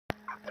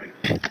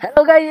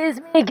Hello guys, it's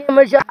me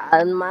Gamer John.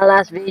 On my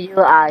last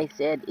video I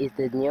said is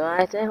the new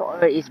item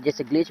or is just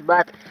a glitch,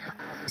 but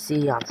as you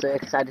see I'm so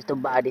excited to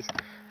buy this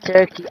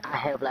turkey. I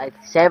have like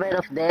 7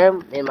 of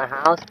them in my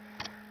house.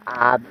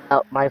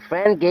 My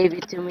friend gave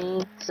it to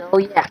me, so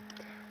yeah,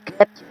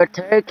 get your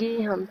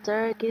turkey on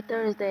Turkey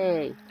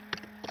Thursday.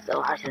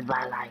 So I should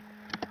buy like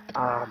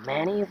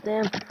many of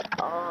them,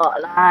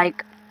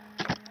 like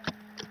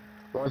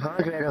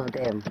 100 of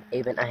them.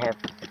 Even I have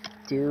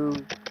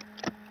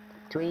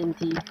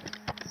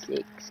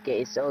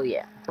 226k. So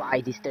yeah,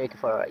 buy this turkey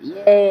for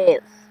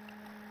yes.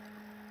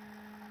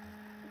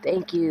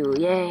 Thank you.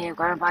 Yay, I'm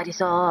gonna buy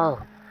this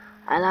all.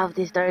 I love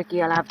this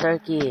turkey. I love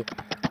turkey.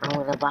 I'm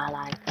gonna buy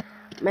like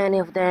many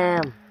of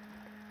them.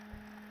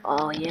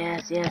 Oh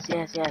yes, yes,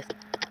 yes, yes.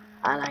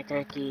 I like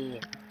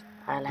turkey.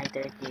 I like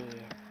turkey.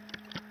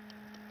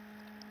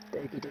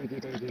 Turkey, turkey,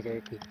 turkey,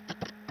 turkey.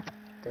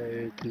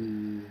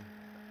 Turkey.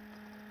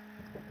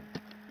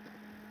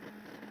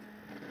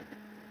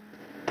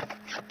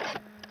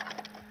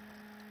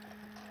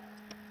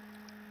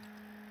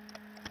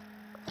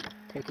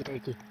 Turkey,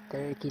 turkey,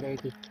 turkey,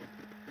 turkey.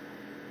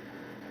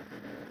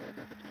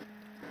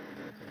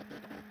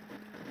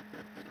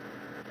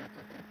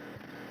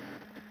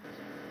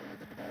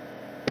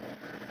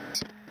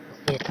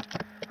 It.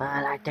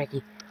 I like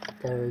turkey.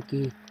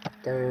 Turkey,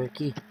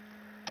 turkey.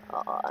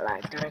 Oh, I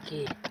like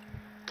turkey.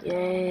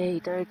 Yay,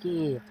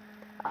 turkey.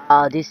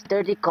 This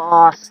 30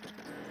 cost.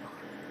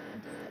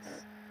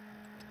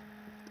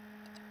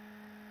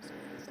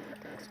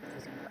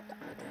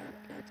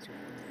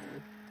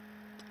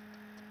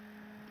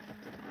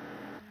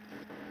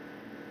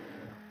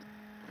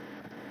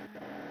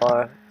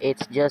 Or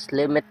it's just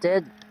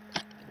limited.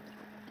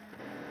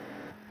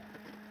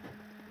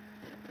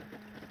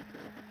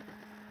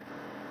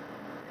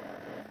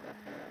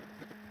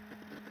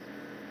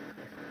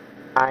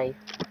 I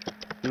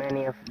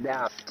many of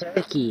them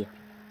turkey.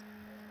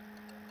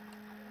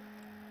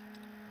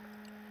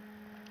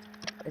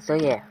 So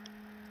yeah,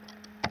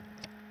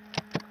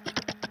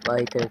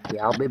 buy turkey.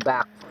 I'll be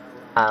back for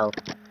a while.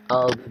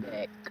 I'll be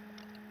back.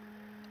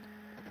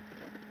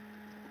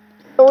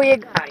 So yeah,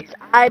 guys,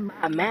 I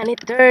buy many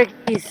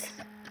turkeys.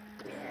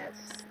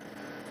 Yes.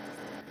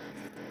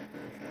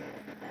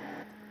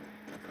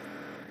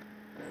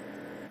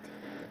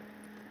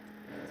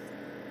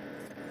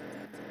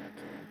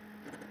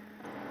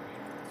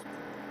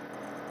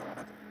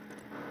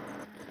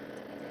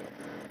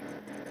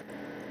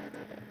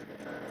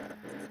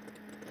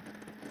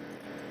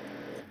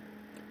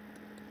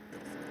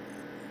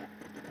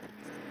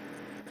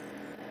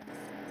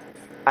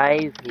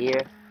 Five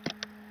here.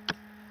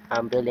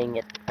 I'm building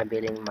it. I'm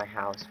building my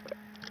house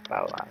for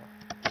a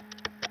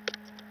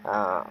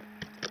while.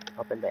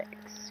 Open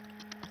bags.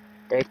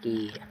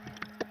 Turkey.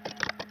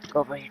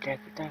 Go for your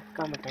turkey. Turkey.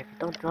 Come on, turkey.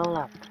 Don't roll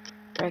up.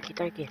 Turkey,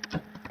 turkey.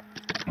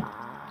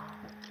 Ah,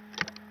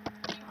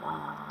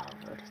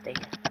 where to stay?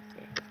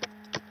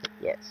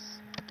 Yes.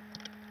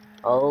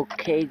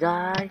 Okay,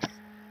 guys.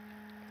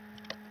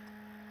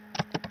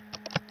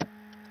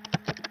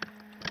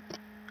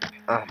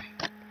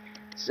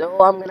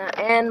 So I'm gonna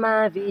end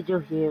my video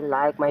here.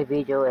 Like my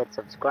video and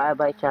subscribe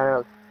my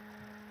channel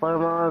for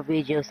more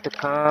videos to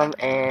come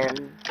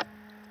and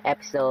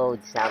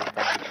episodes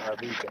sometimes or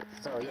videos.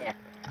 So yeah,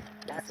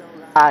 that's all,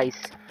 guys.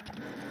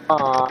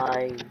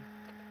 Bye.